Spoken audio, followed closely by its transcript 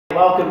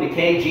welcome to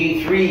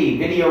KG3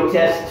 Video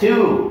Test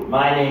 2.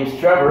 My name's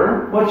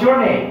Trevor. What's your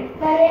name?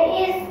 My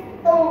name is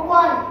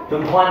Quan.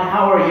 Quan,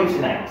 how are you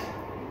tonight?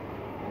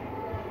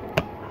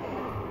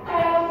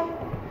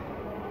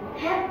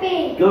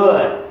 Happy.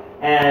 Good.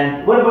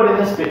 And what about in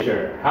this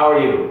picture? How are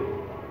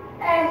you?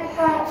 I'm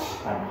hot.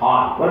 I'm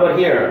hot. What about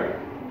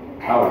here?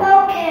 I'm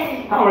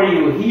okay. How are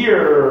you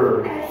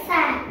here? I'm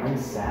sad. I'm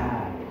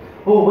sad.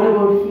 Oh, what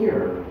about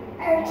here?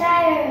 I'm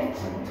tired.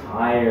 I'm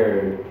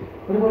tired.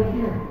 What about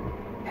here?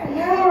 I'm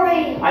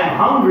hungry. I'm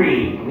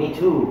hungry. Me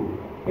too.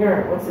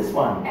 Here, what's this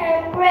one?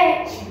 I'm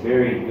rich.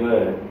 Very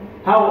good.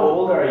 How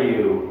old are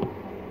you?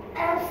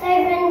 I'm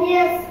 7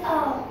 years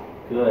old.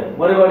 Good.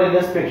 What about in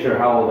this picture?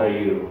 How old are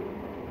you?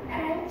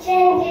 I'm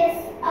 10 years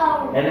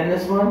old. And in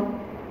this one?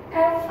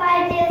 I'm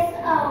 5 years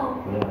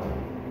old. Good.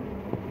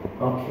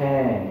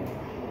 Okay.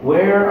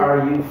 Where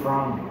are you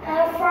from?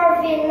 I'm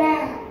from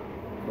Vietnam.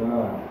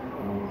 Good.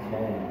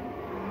 Okay.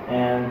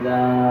 And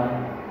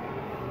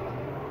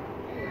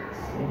let's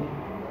see.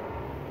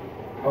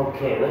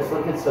 Okay, let's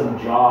look at some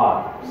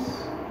jobs.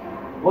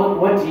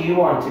 What do you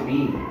want to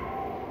be?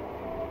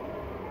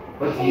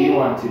 What do you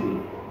want to be?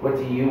 What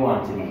do you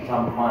want to be?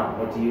 Tom Quan,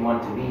 what do you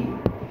want to be?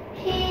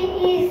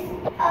 He is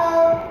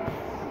a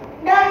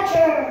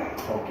doctor.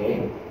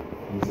 Okay.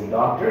 He's a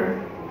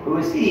doctor. Who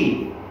is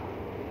he?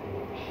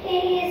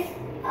 He is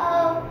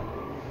a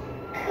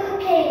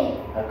cookie.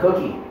 A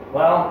cookie.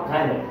 Well,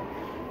 kind of.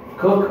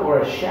 Cook or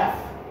a chef.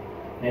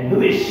 And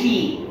who is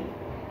she?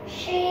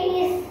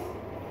 She is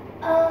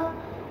a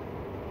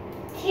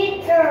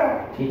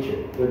teacher.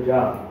 Teacher. Good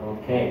job.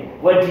 Okay.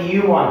 What do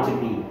you want to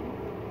be?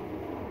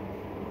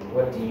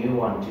 What do you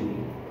want to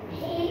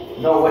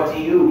be? No, what do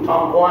you,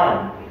 Tom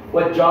Quan?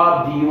 What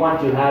job do you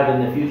want to have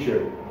in the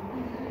future?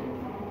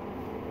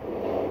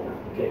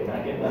 Okay,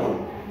 not get that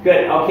one.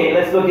 Good. Okay,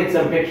 let's look at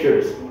some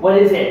pictures. What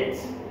is it?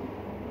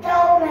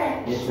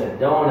 Donut. It's a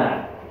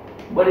donut.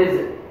 What is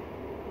it?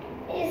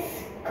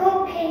 It's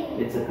cookie.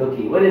 It's a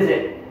cookie. What is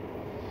it?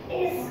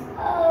 It's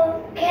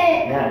a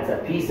cake. Yeah, it's a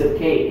piece of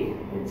cake.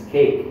 It's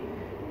cake.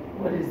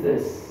 What is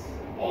this?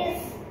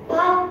 It's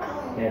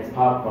popcorn. Yeah, it's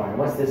popcorn.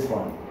 What's this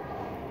one?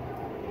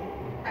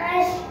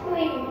 Ice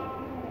cream.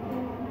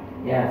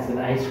 Yeah, it's an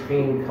ice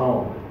cream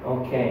cone.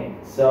 Okay,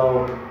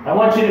 so I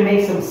want you to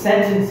make some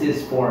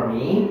sentences for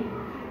me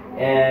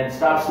and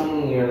stop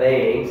swinging your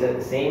legs at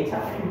the same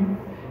time.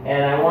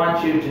 And I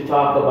want you to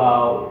talk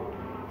about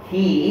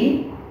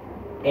he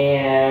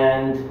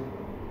and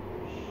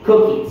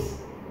cookies.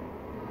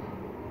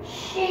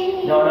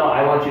 She. No,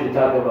 I want you to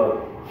talk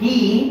about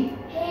he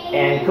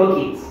and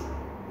cookies.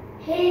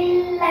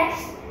 He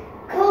likes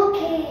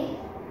cookie.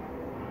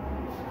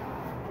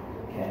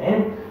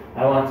 Okay.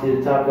 I want you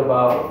to talk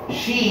about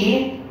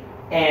she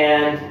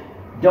and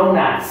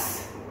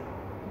donuts.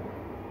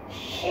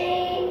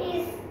 She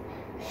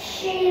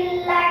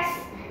likes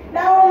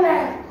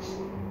donuts.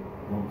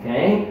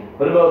 Okay.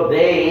 What about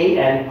they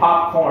and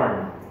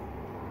popcorn?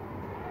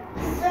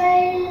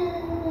 They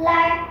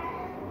like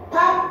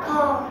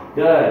popcorn.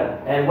 Good.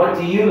 And what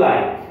do you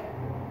like?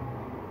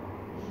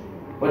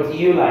 What do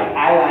you like?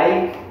 I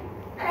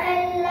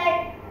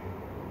like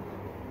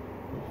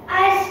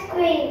ice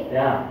cream.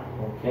 Yeah.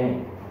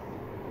 Okay.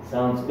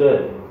 Sounds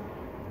good.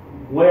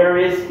 Where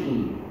is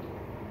he?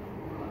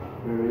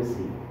 Where is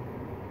he?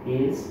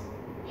 He is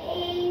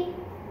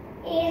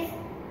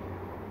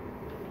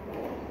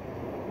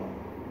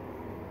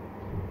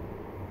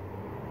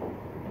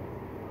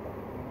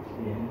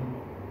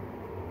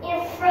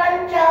in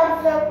front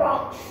of the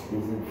box.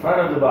 He's in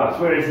front of the box.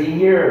 Where is he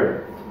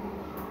here?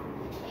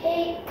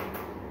 He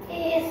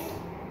is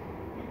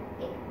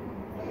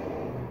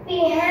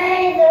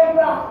behind the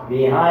box.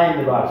 Behind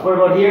the box. What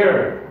about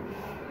here?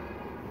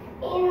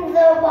 In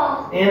the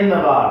box. In the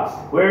box.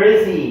 Where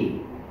is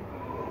he?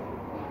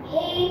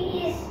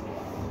 He is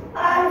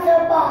on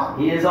the box.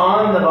 He is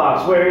on the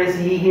box. Where is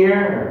he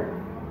here?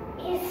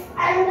 He's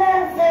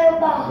under the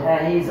box.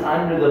 Yeah, he's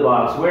under the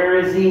box. Where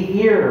is he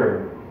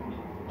here?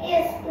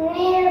 He's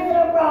near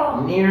the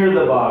box. Near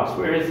the box.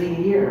 Where is he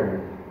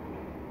here?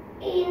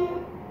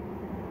 In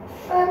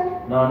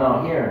front.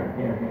 No, here.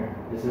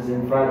 This is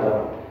in front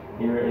of.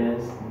 Here it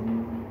is.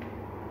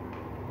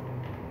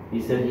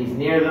 He said he's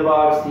near the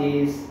box.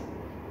 He's...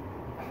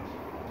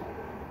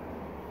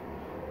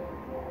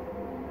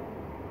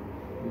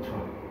 Which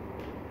one?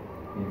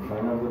 In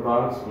front of the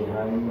box,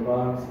 behind the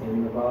box,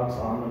 in the box,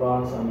 on the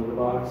box, under the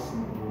box,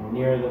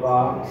 near the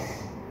box.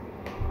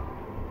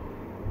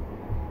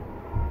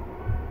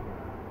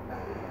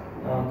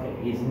 Okay,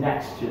 he's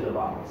next to the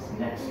box.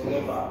 Next to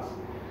the box.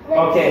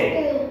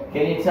 Okay,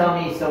 can you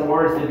tell me some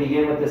words that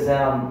begin with the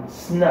sound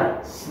sn?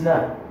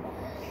 Sn.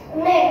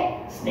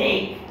 Snake.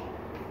 Snake.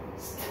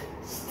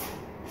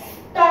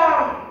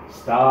 Star.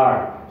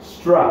 Star.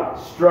 Strut.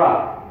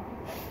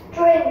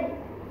 String.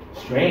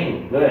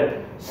 String.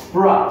 Good.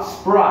 Sprut.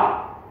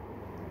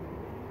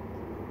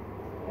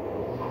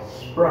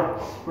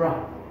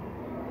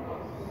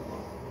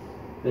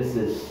 This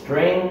is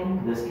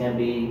string. This can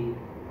be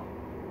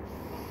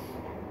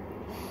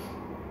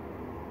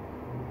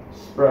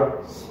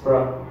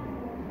sprut.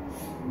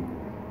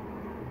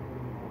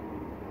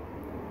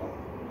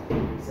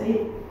 Say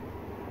it.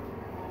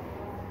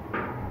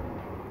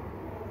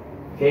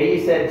 Okay,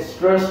 you said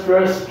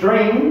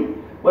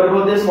string. What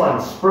about this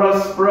one? Spring.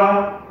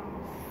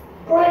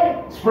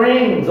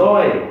 Spring,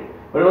 Zoe.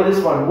 What about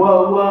this one?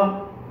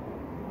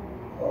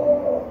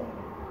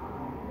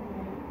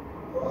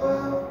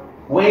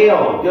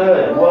 Whale,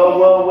 good.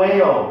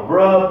 Whale.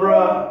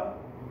 Bruh.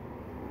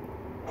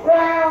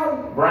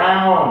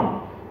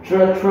 Brown.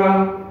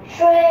 Train.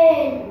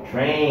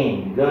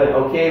 Good.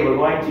 Okay, we're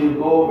going to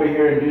go over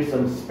here and do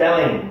some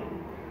spelling.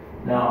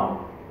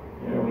 Now,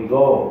 here we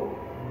go.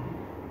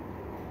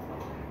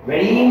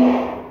 Ready?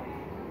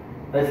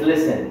 Let's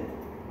listen.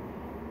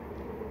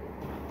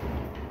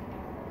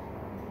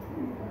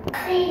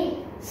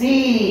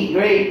 C.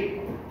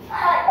 Great.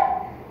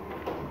 Cap.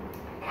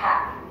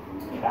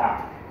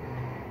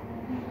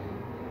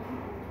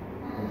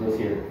 What goes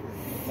here?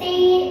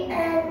 C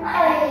and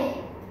I.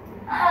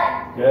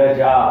 Good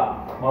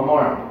job. One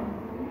more.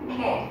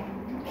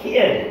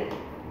 Kid.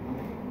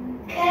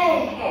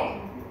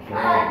 K.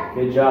 Okay,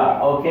 good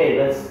job. Okay,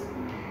 let's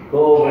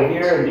go over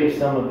here and do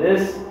some of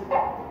this.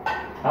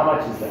 How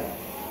much is that?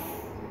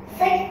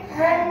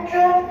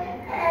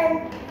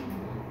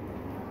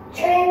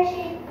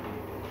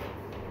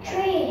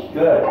 623.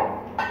 Good.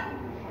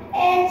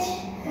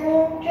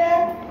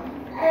 849.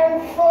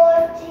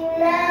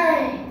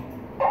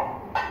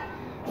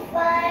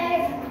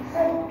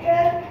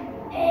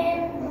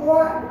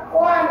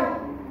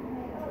 501.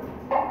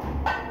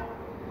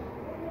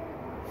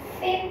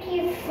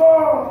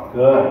 54.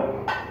 Good.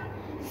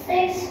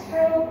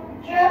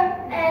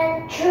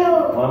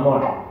 602. One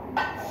more.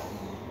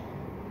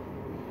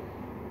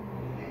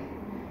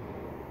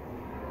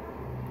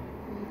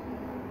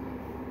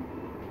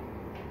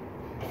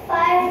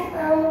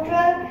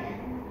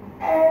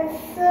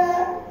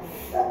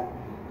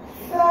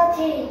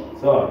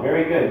 530. So,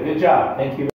 very good. Good job. Thank you.